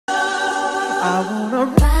What's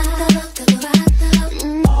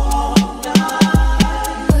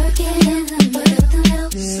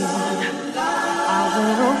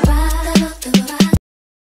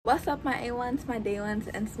up, my A1s, my day ones,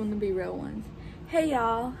 and soon to be real ones? Hey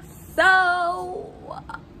y'all. So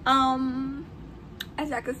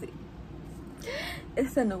as y'all can see,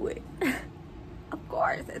 it's a new wig. Of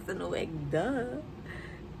course it's a new wig. Duh.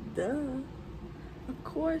 Of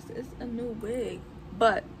course it's a new wig.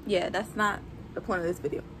 But yeah, that's not the point of this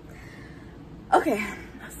video. Okay,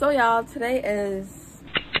 so y'all, today is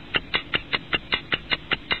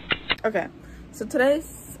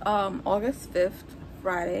today's August 5th,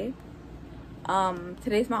 Friday.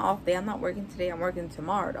 Today's my off day. I'm not working today. I'm working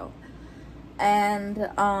tomorrow though. And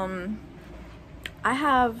I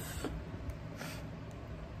have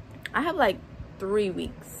like 3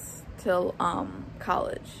 weeks till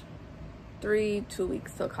college. 2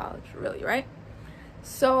 weeks till college, really, right?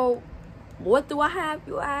 So what do I have,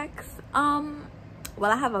 you ask? Well,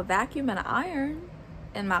 I have a vacuum and an iron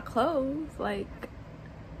in my clothes. Like,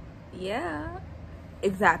 yeah,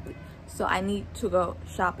 exactly. So I need to go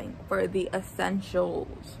shopping for the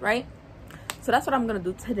essentials, right? So that's what I'm gonna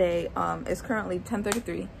do today. It's currently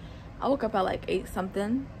 10:33. I woke up at like 8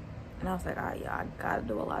 something, and I was like, yeah, I gotta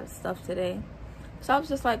do a lot of stuff today. So I was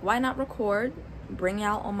just like, why not record, bring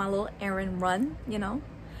out on my little errand run, you know?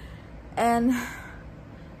 And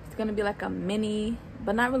it's gonna be like a mini,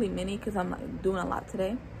 but not really mini, because I'm like doing a lot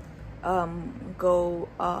today. What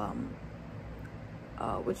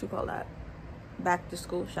you call that? Back to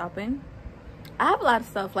school shopping. I have a lot of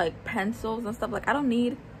stuff like pencils and stuff. Like, I don't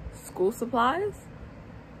need school supplies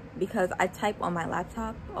because I type on my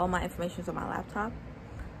laptop. All my information is on my laptop.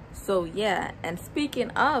 So yeah, and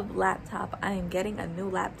speaking of laptop, I am getting a new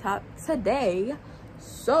laptop today.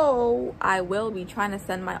 So I will be trying to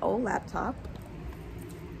send my old laptop.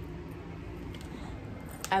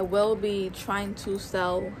 I will be trying to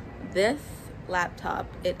sell this laptop.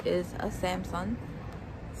 It is a Samsung,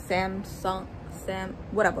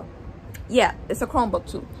 whatever. Yeah, it's a Chromebook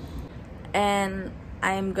too. And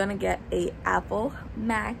I am gonna get a Apple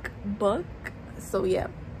MacBook. So yeah.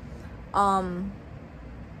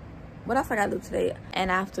 What else I gotta do today? And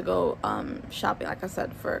I have to go shopping, like I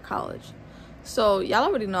said, for college. So y'all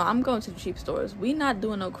already know I'm going to the cheap stores. We not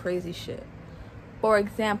doing no crazy shit. For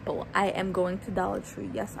example, I am going to Dollar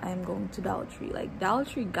Tree. Yes, I am going to Dollar Tree. Like, Dollar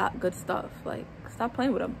Tree got good stuff. Like, stop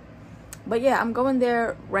playing with them. But yeah, I'm going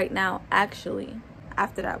there right now, actually.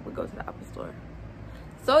 After that, we'll go to the Apple store.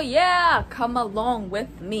 So yeah, come along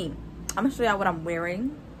with me. I'm gonna show y'all what I'm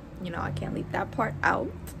wearing. You know, I can't leave that part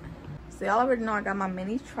out. So y'all already know I got my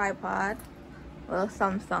mini tripod. Well,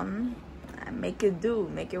 something. I make it do,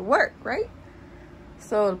 make it work, right?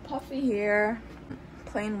 So puffy hair,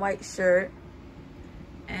 plain white shirt,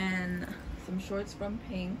 and some shorts from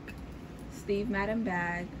Pink, Steve Madden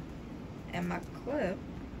bag, and my clip.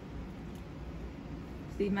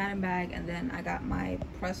 Steve Madden bag, and then I got my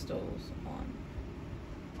Prestos on,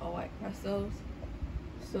 all white Prestos.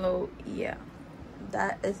 So yeah,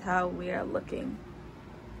 that is how we are looking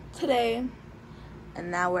today.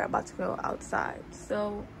 And now we're about to go outside.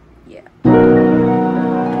 So yeah.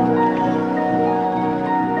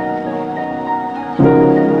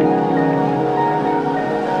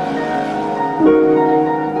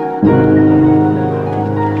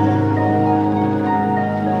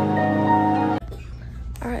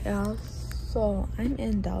 Alright y'all, so I'm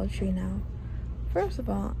in Dollar Tree now. First of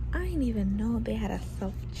all, I didn't even know they had a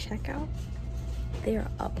self-checkout. They're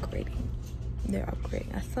upgrading.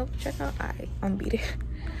 A self-checkout, I'm beat it.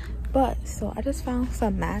 But so I just found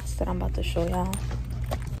some mats that I'm about to show y'all.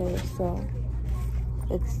 Okay, so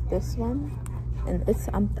it's this one, and it's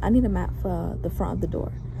I need a mat for the front of the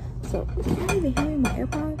door. So you can't even hear me in my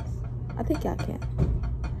AirPods. I think y'all can.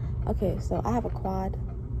 Okay, so I have a quad.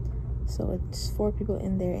 So it's 4 people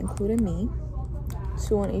in there, including me.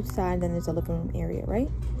 2 on each side, then there's a living room area, right?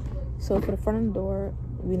 So for the front of the door,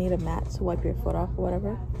 we need a mat to wipe your foot off or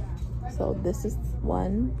whatever. So this is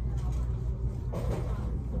one.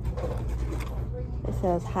 It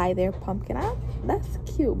says, "Hi there, pumpkin." That's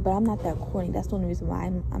cute, but I'm not that corny. That's the only reason why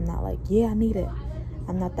I'm not like, yeah, I need it.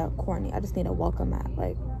 I'm not that corny. I just need a welcome mat,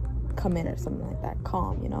 like come in or something like that,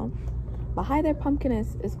 calm, you know. But "Hi there, pumpkin"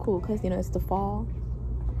 is cool because, you know, it's the fall.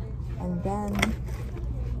 And then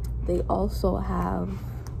they also have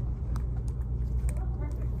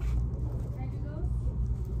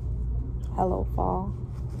 "Hello Fall."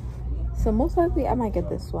 So most likely I might get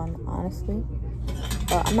this one, honestly.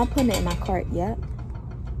 But I'm not putting it in my cart yet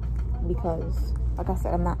because, like I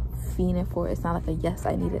said, I'm not fiending for it. It's not like a yes,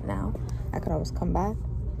 I need it now. I could always come back.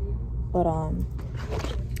 But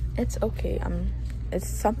It's okay. It's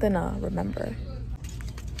something to remember.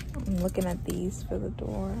 I'm looking at these for the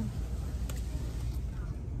door.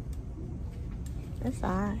 It's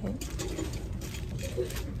alright.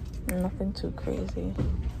 Nothing too crazy.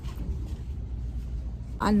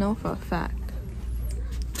 I know for a fact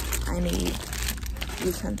I need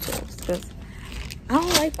utensils because I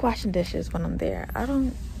don't like washing dishes when I'm there.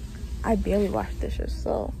 I barely wash dishes,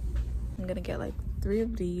 so I'm gonna get like 3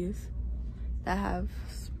 of these that have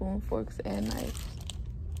spoon, forks, and knives.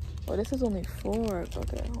 Oh, this is only 4.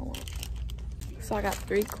 Okay, hold on. So I got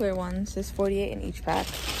 3 clear ones. There's 48 in each pack.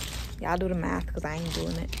 Y'all do the math because I ain't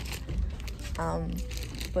doing it.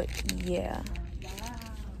 But yeah.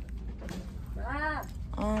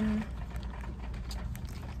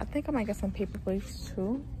 I think I might get some paper plates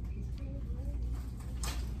too.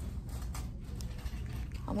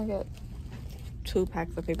 I'm gonna get 2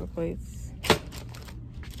 packs of paper plates.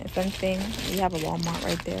 If anything, we have a Walmart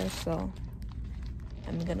right there, so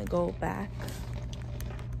I'm gonna go back.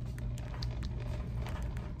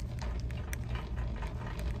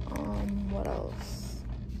 What else?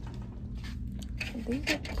 These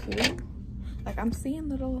are cute. Like I'm seeing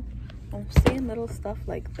little stuff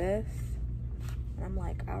like this, and I'm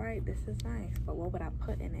like, all right, this is nice, but what would I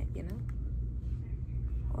put in it, you know?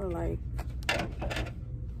 Or like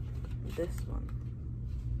this one.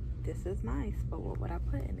 This is nice, but what would I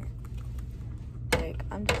put in it? Like,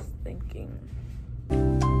 I'm just thinking.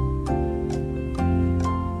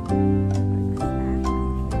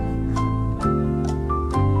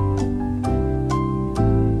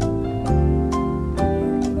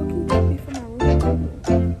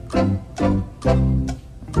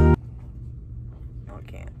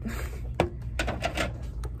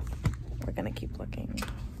 We're gonna keep looking.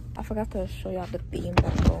 I forgot to show y'all the theme that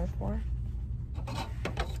I'm going for.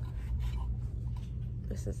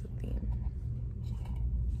 This is the theme.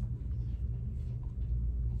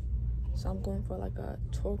 So I'm going for like a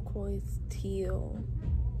turquoise, teal,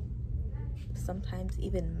 sometimes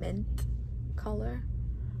even mint color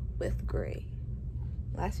with gray.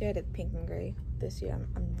 Last year I did pink and gray. This year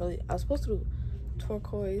I was supposed to do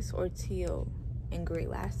turquoise or teal and gray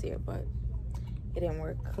last year, but it didn't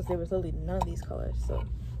work because there was literally none of these colors. So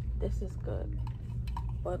this is good.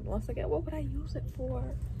 But once again, what would I use it for?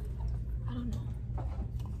 I don't know.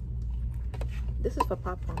 This is for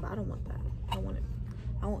popcorn, but I don't want that. I don't want it.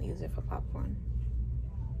 I won't use it for popcorn.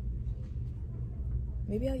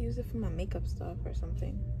 Maybe I'll use it for my makeup stuff or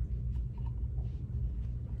something.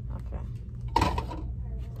 Okay.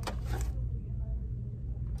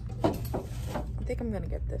 I think I'm gonna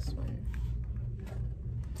get this one.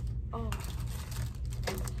 Oh.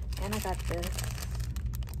 And I got this.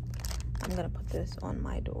 I'm gonna put this on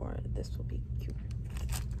my door. This will be cute.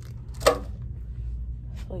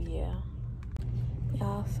 So yeah.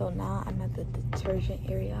 Y'all, so now I'm at the detergent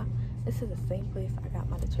area. This is the same place I got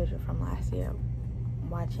my detergent from last year.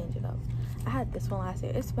 Why change it up? I had this one last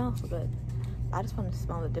year. It smells good. I just wanted to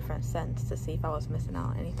smell the different scents to see if I was missing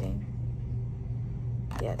out on anything.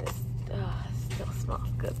 Yeah, this still smells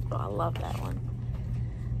good, bro. I love that one.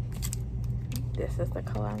 This is the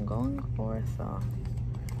color I'm going for, so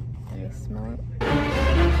let me smell it.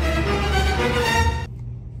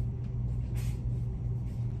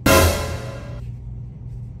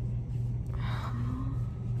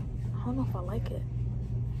 I don't know if I like it.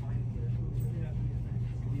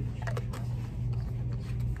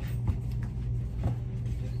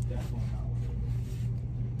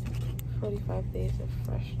 "45 days of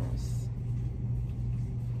freshness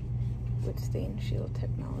with stain shield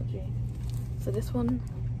technology." So this one,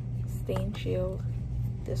 stain shield.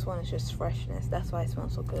 This one is just freshness. That's why it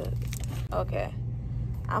smells so good. Okay,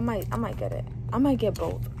 I might get it. I might get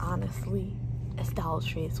both, honestly. It's Dollar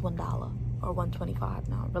Tree. It's $1 or $1.25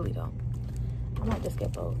 now. I really don't. I might just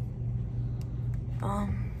get both.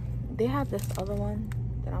 They have this other one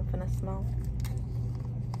that I'm finna smell.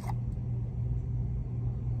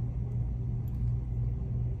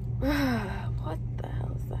 What the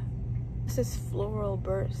hell is that? This is Floral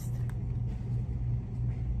Burst.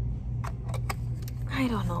 I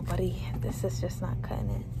don't know, buddy. This is just not cutting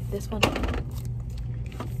it. This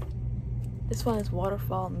one is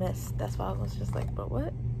Waterfall Mist. That's why I was just like, but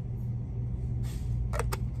what?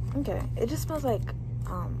 Okay, it just smells like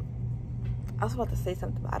I was about to say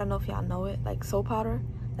something, but I don't know if y'all know it, like soap powder.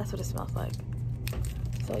 That's what it smells like.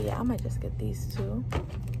 So yeah, I might just get these two.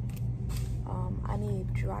 I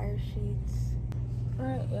need dryer sheets. All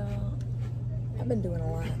right, y'all, I've been doing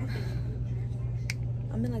a lot.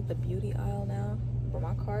 I'm in like the beauty aisle now for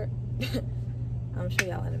my cart. I'm show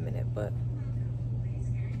y'all in a minute, but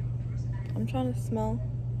I'm trying to smell.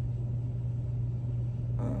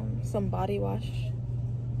 some body wash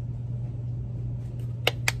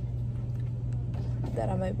that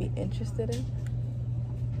I might be interested in.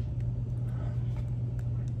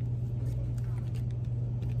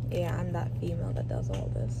 Yeah, I'm that female that does all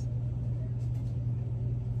this.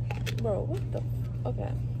 Bro, what the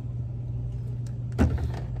okay.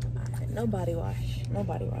 Alright, no body wash,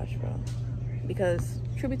 bro. Because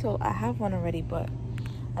truth be told, I have one already, but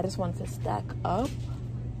I just wanted to stack up.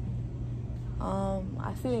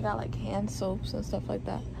 I see they got like hand soaps and stuff like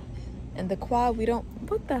that. And the quad, we don't,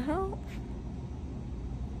 what the hell?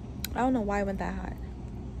 I don't know why I went that high.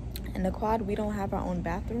 In the quad, we don't have our own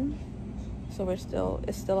bathroom. So it's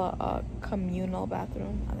still a communal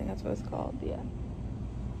bathroom. I think that's what it's called, yeah.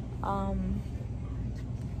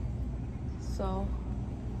 So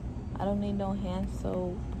I don't need no hand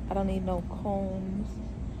soap. I don't need no combs.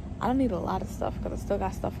 I don't need a lot of stuff because I still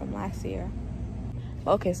got stuff from last year.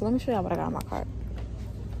 Okay, so let me show y'all what I got in my cart.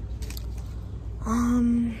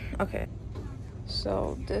 Okay.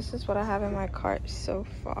 So this is what I have in my cart so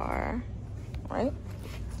far, right?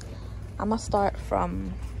 I'm gonna start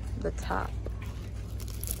from the top.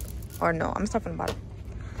 Or no, I'm gonna start from the bottom.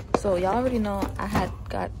 So y'all already know I had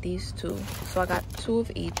got these two. So I got 2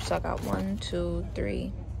 of each. So I got 1, 2,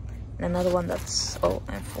 3. And another one that's, oh,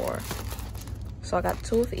 and 4. So I got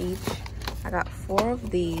 2 of each. I got 4 of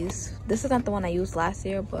these. This is not the one I used last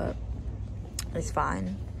year, but it's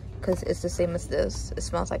fine. Because it's the same as this. It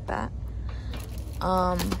smells like that.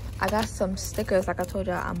 I got some stickers. Like I told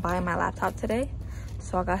y'all, I'm buying my laptop today.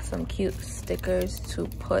 So I got some cute stickers to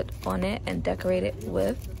put on it and decorate it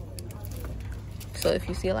with. So if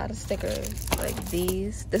you see a lot of stickers like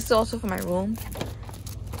these, this is also for my room,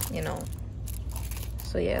 you know.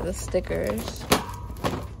 So yeah, the stickers.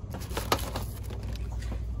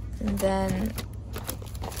 And then,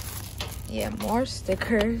 yeah, more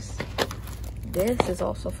stickers. This is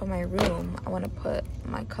also for my room. I want to put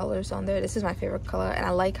my colors on there. This is my favorite color, and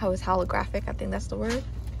I like how it's holographic. I think that's the word.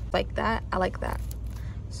 Like that, I like that.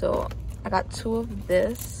 So I got 2 of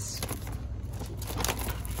this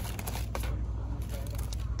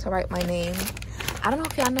to write my name. I don't know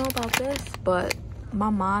if y'all know about this, but my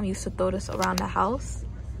mom used to throw this around the house,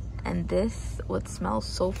 and this would smell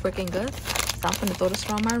so freaking good. So I'm gonna throw this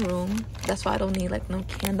around my room. That's why I don't need like no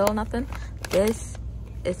candle or nothing. This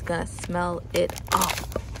is gonna smell it up.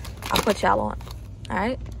 I'll put y'all on. All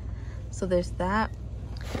right, so there's that.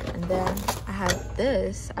 And then I have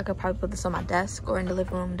this. I could probably put this on my desk or in the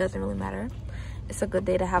living room. Doesn't really matter. It's a good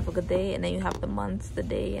day to have a good day. And then you have the months, the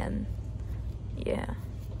day, and yeah,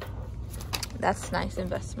 that's nice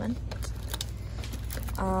investment.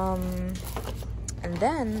 And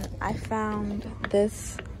then I found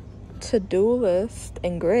this to-do list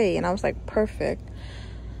in gray, and I was like, perfect.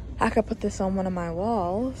 I could put this on one of my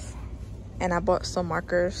walls. And I bought some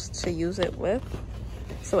markers to use it with,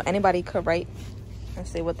 so anybody could write and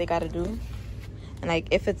say what they got to do. And like,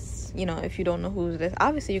 if it's, you know, if you don't know who it is,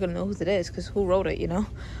 obviously you're gonna know who it is because who wrote it, you know.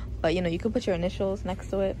 But you know, you could put your initials next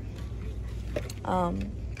to it.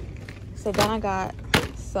 So then I got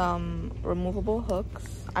some removable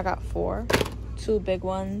hooks. I got 4, 2 big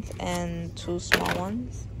ones and 2 small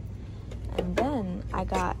ones. And then I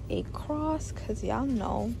got a cross because y'all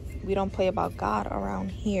know we don't play about God around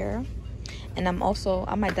here. And I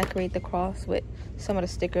might decorate the cross with some of the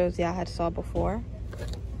stickers y'all had saw before.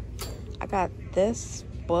 I got this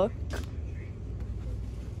book.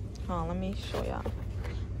 Oh, let me show y'all,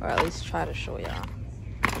 or at least try to show y'all.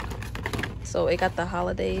 So it got the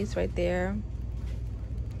holidays right there.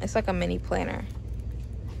 It's like a mini planner.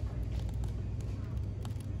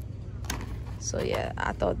 So yeah,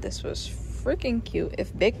 I thought this was freaking cute.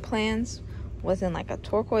 If Big Plans wasn't like a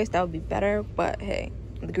turquoise, that would be better, but hey,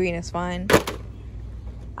 the green is fine.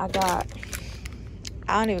 I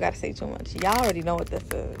don't even gotta say too much. Y'all already know what this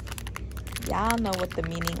is. Y'all know what the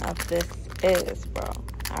meaning of this is, bro.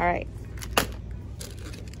 All right.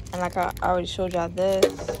 And like I already showed y'all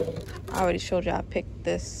this. I already showed y'all I picked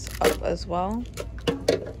this up as well.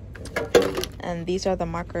 And these are the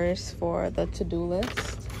markers for the to-do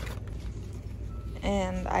list.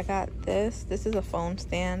 And I got this. This is a phone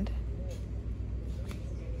stand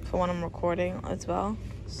for when I'm recording as well.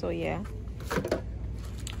 So yeah.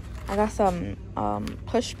 I got some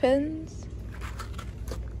push pins.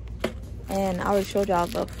 And I already showed y'all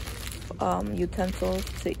the utensils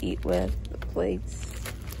to eat with. The plates,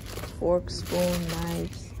 forks, spoon,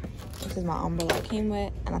 knives. This is my umbrella I came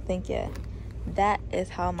with. And I think, yeah, that is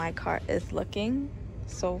how my cart is looking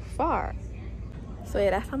so far. So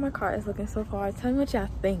yeah, that's how my cart is looking so far. Tell me what y'all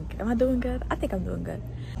think. Am I doing good? I think I'm doing good.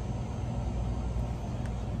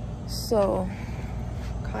 So,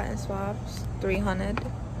 cotton swabs, 300.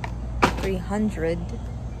 300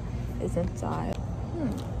 is inside.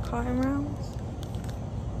 Cotton rounds.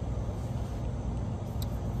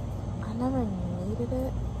 I never needed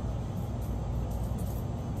it,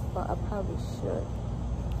 but I probably should.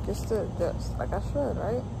 Just to this, like I should,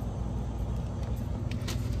 right?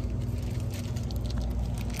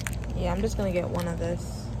 Yeah, I'm just gonna get one of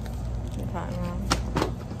this cotton rounds.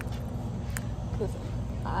 Cause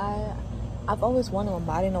I've always wanted one,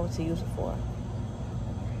 but I didn't know what to use it for.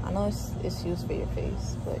 I know it's used for your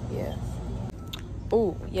face, but yeah.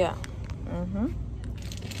 Oh yeah. New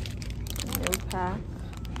pack.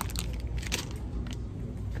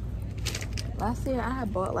 Last year I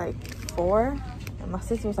had bought like 4, and my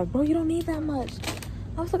sister was like, "Bro, you don't need that much."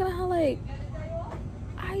 I was looking at her like,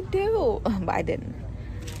 "I do," but I didn't.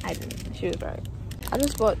 She was right. I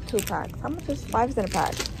just bought 2 packs. How much is 5 cents a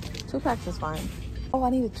pack? 2 packs is fine. Oh, I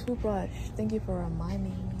need a toothbrush. Thank you for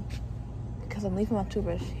reminding me, because I'm leaving my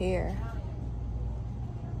toothbrush here.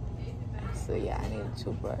 So yeah, I need a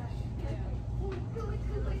toothbrush.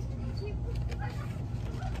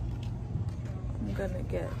 I'm gonna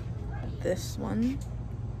get this one.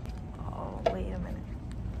 Oh, wait a minute.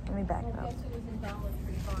 Let me back up.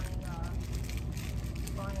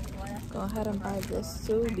 Go ahead and buy this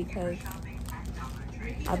too, because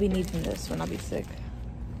I'll be needing this when I be sick.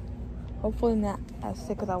 Hopefully not as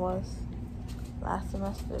sick as I was last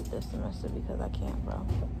semester, this semester, because I can't, bro.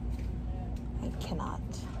 I cannot.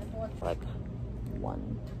 Like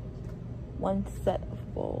one set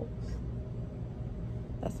of bowls.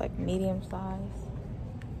 That's like medium size.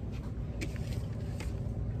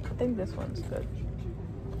 I think this one's good.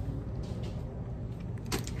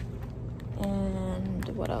 And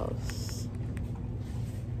what else?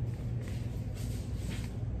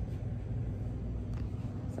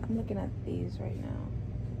 So I'm looking at these right now.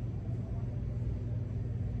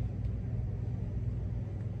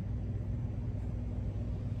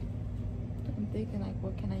 I'm thinking like,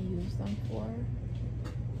 what can I use them for?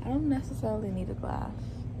 I don't necessarily need a glass.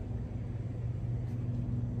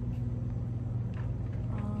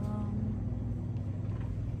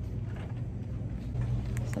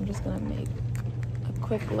 So I'm just gonna make a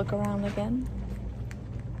quick look around again.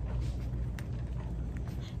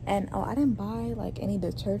 And oh, I didn't buy like any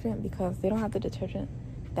detergent because they don't have the detergent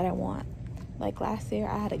that I want. Like last year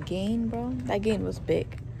I had a Gain, bro. That Gain was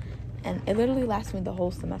big, and it literally lasted me the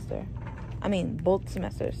whole semester. I mean both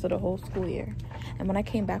semesters, so the whole school year. And when I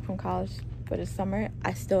came back from college for the summer,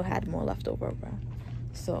 I still had more left over, bro.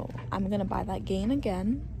 So I'm gonna buy that Gain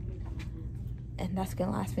again, and that's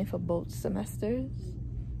gonna last me for both semesters.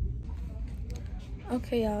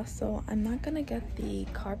 Okay, y'all, so I'm not gonna get the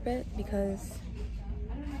carpet because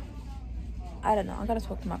I don't know. I gotta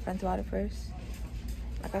talk to my friends about it first.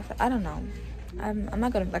 Like I said, I don't know. I'm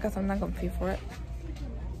not gonna, like I said, I'm not gonna pay for it.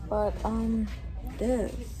 But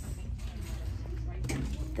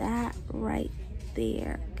that right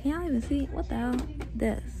there, can y'all even see? What the hell?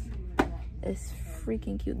 This is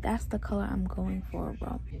freaking cute. That's the color I'm going for,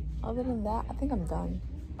 bro. Other than that, I think I'm done.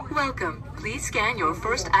 Welcome. Please scan your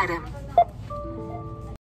first item.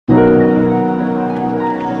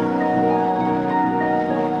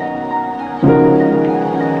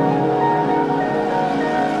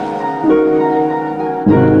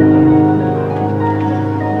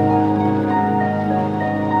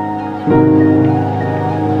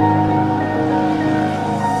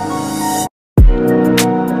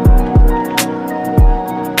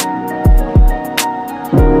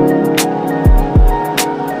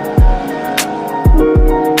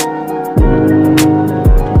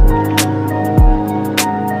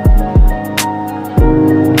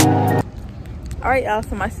 Alright, y'all,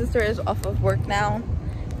 so my sister is off of work now,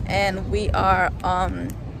 and we are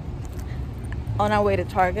on our way to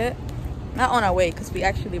Target. Not on our way, because we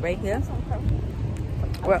actually right here.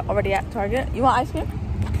 We're already at Target. You want ice cream?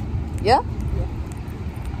 Yeah?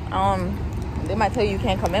 They might tell you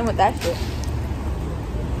can't come in with that shit.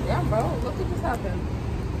 Yeah, bro, look what just happened.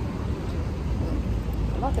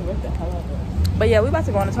 I'm about to rip the hell out of it. But yeah, we about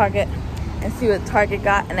to go into Target and see what Target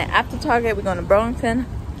got, and then after Target we're going to Burlington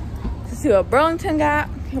to see what Burlington got.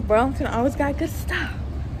 Burlington always got good stuff.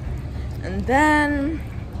 And then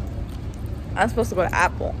I'm supposed to go to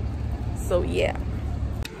Apple. So yeah.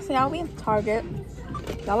 So y'all, we in Target.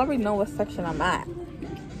 Y'all already know what section I'm at.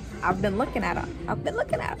 I've been looking at them.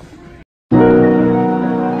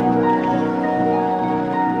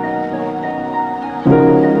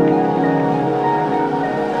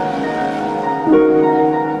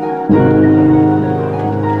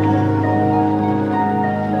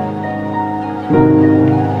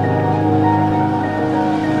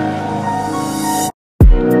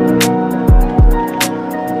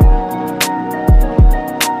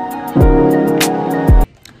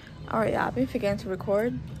 I've been forgetting to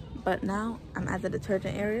record, but now I'm at the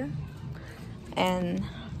detergent area and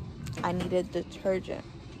I needed detergent.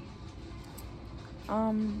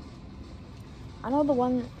 I know the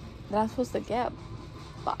one that I'm supposed to get,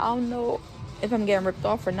 but I don't know if I'm getting ripped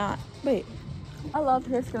off or not. Wait, I love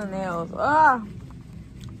hair, skin, and nails. I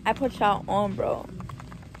put y'all on, bro.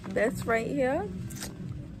 This right here,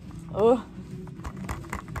 oh,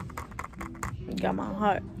 got my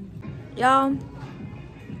heart. Y'all,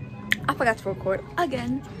 I forgot to record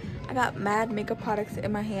again. I got mad makeup products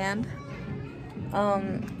in my hand.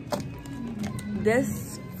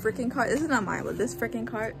 This freaking cart, this is not mine, but this freaking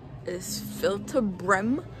cart is filled to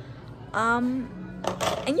brim. And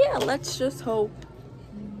yeah, let's just hope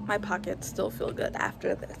my pockets still feel good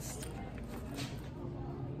after this.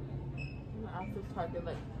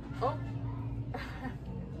 Oh.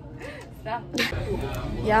 Stop.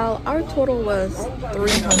 Y'all, our total was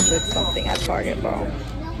 300 something at Target, bro.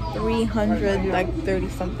 300 like 30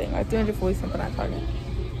 something or 340 something at Target.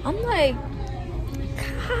 I'm like,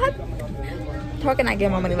 God, Target not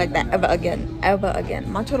getting my money like that ever again.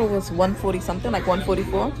 My total was 140 something, like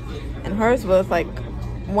 144, and hers was like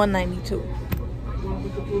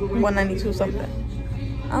 192 something.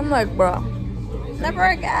 I'm like, bro, never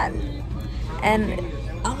again. And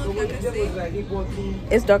I don't know if y'all can see,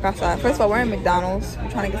 it's dark outside. First of all, we're in McDonald's.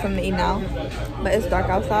 We're trying to get something to eat now, but it's dark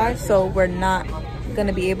outside, so we're not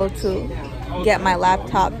gonna be able to get my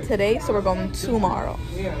laptop today, so we're going tomorrow.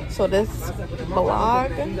 So this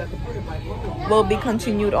vlog will be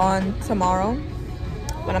continued on tomorrow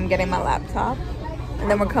when I'm getting my laptop, and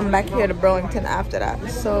then we're coming back here to Burlington after that.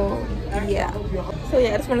 So yeah,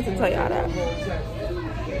 I just wanted to tell y'all that.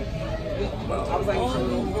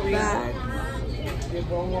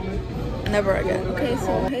 Never again. Okay,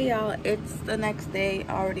 so hey y'all, it's the next day.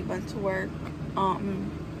 I already went to work, and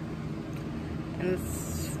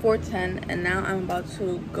it's 4:10, and now I'm about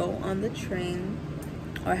to go on the train,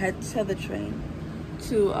 or head to the train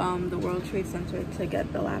to the World Trade Center to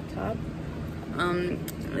get the laptop.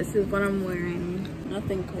 This is what I'm wearing,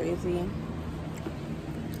 nothing crazy,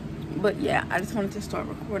 but yeah, I just wanted to start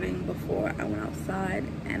recording before I went outside,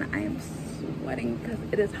 and I am sweating because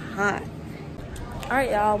it is hot. All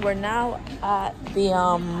right, y'all, we're now at the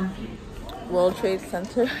World Trade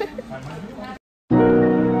Center.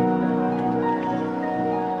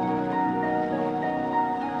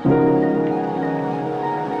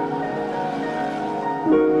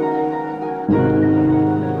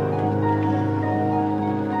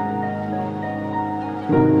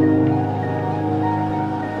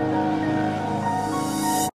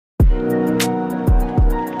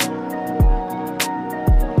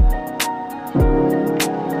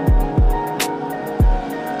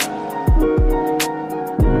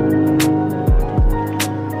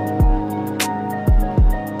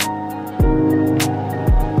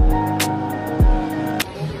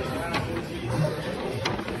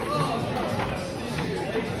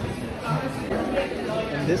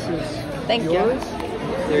 This is Thank yours. you.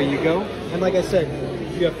 There you go. And like I said,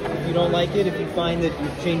 if you don't like it, if you find that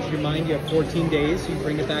you've changed your mind, you have 14 days. You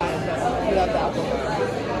bring it back. I love the apple.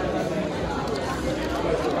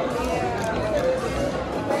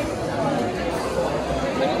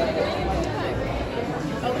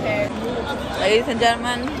 Okay. Ladies and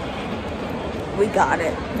gentlemen, we got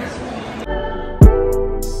it.